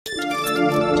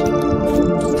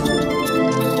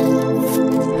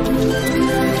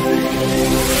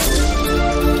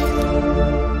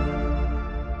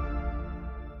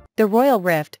The royal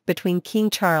rift between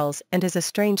King Charles and his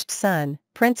estranged son,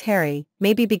 Prince Harry,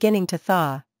 may be beginning to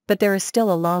thaw, but there is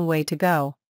still a long way to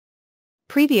go.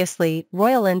 Previously,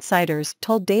 royal insiders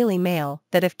told Daily Mail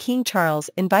that if King Charles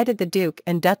invited the Duke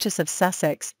and Duchess of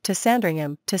Sussex to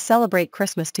Sandringham to celebrate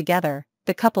Christmas together,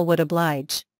 the couple would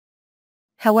oblige.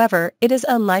 However, it is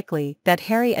unlikely that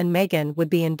Harry and Meghan would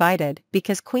be invited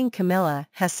because Queen Camilla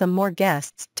has some more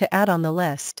guests to add on the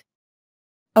list.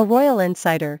 A royal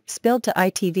insider spilled to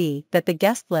ITV that the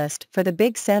guest list for the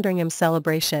big Sandringham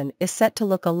celebration is set to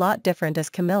look a lot different, as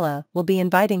Camilla will be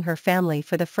inviting her family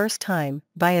for the first time,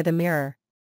 via the Mirror.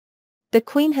 The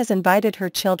Queen has invited her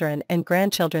children and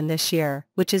grandchildren this year,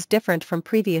 which is different from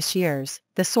previous years,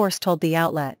 the source told the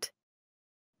outlet.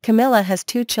 Camilla has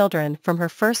 2 children from her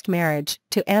first marriage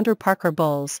to Andrew Parker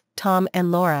Bowles, Tom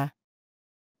and Laura.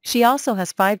 She also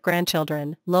has 5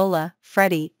 grandchildren, Lola,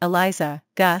 Freddie, Eliza,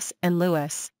 Gus and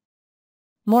Louis.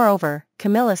 Moreover,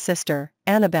 Camilla's sister,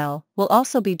 Annabelle, will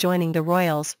also be joining the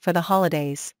royals for the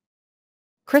holidays.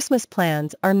 Christmas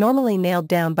plans are normally nailed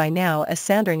down by now, as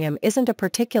Sandringham isn't a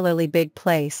particularly big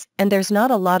place and there's not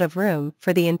a lot of room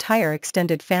for the entire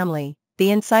extended family,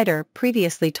 the insider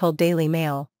previously told Daily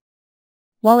Mail.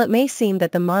 While it may seem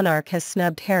that the monarch has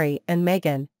snubbed Harry and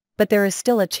Meghan, but there is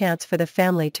still a chance for the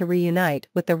family to reunite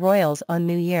with the royals on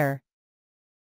New Year.